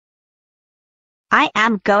I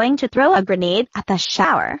am going to throw a grenade at the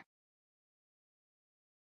shower.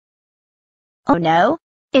 Oh no,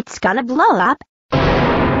 it's gonna blow up. I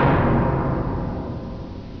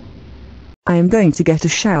am going to get a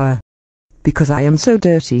shower. Because I am so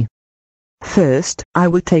dirty. First, I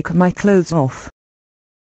will take my clothes off.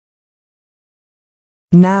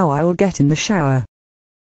 Now I will get in the shower.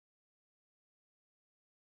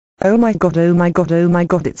 Oh my god, oh my god, oh my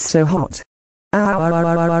god, it's so hot.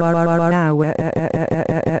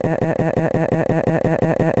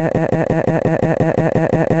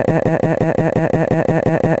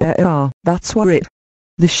 That's what it.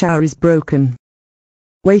 The shower is broken.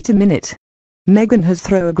 Wait a minute. Meghan has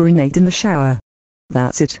thrown a grenade in the shower.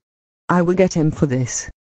 That's it. I will get him for this.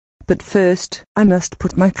 But first, I must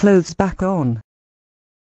put my clothes back on.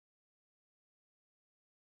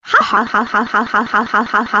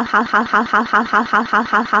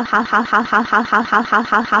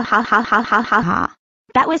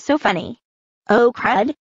 That was so funny. Oh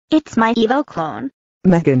crud, it's my evil clone.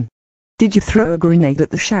 Meghan, did you throw a grenade at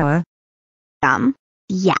the shower?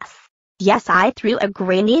 Yes. Yes, I threw a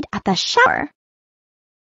grenade at the shower.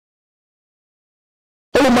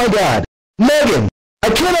 Oh my god! Meghan! I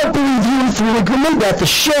cannot believe you threw a grenade at the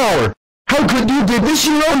shower! How could you do this,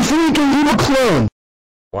 your own freaking evil clone?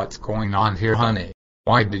 What's going on here, honey?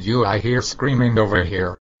 Why did I hear screaming over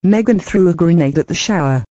here? Meghan threw a grenade at the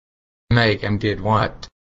shower. Meghan did what?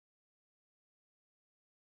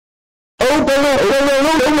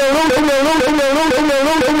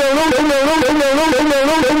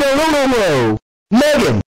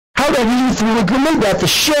 Meghan! How did you threw a grenade at the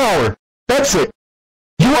shower? That's it!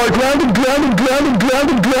 You are grounded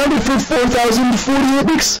for 4,048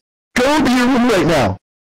 weeks! Go to your room right now!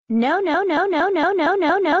 No.